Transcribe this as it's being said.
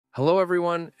Hello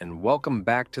everyone, and welcome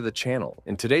back to the channel.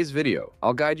 In today's video,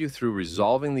 I'll guide you through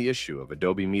resolving the issue of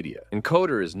Adobe Media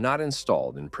Encoder is not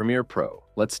installed in Premiere Pro.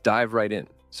 Let's dive right in.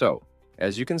 So,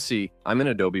 as you can see, I'm in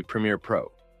Adobe Premiere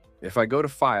Pro. If I go to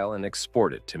File and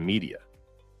export it to Media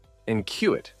and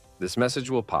queue it, this message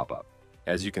will pop up.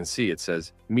 As you can see, it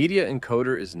says, Media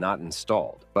Encoder is not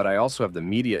installed, but I also have the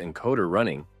Media Encoder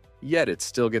running, yet it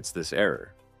still gets this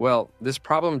error. Well, this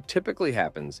problem typically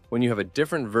happens when you have a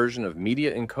different version of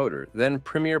Media Encoder than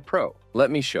Premiere Pro. Let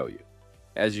me show you.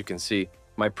 As you can see,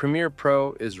 my Premiere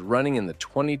Pro is running in the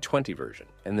 2020 version,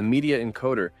 and the Media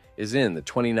Encoder is in the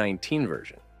 2019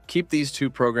 version. Keep these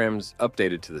two programs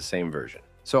updated to the same version.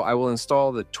 So I will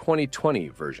install the 2020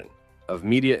 version of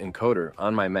Media Encoder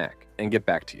on my Mac and get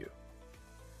back to you.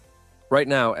 Right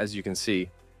now, as you can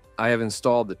see, I have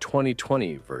installed the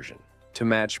 2020 version to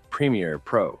match Premiere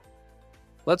Pro.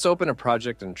 Let's open a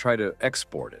project and try to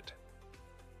export it.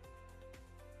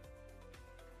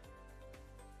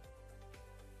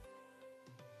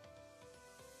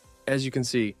 As you can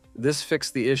see, this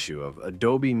fixed the issue of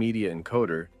Adobe Media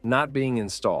Encoder not being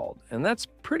installed, and that's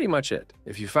pretty much it.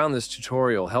 If you found this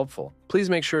tutorial helpful, please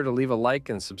make sure to leave a like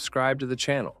and subscribe to the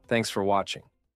channel. Thanks for watching.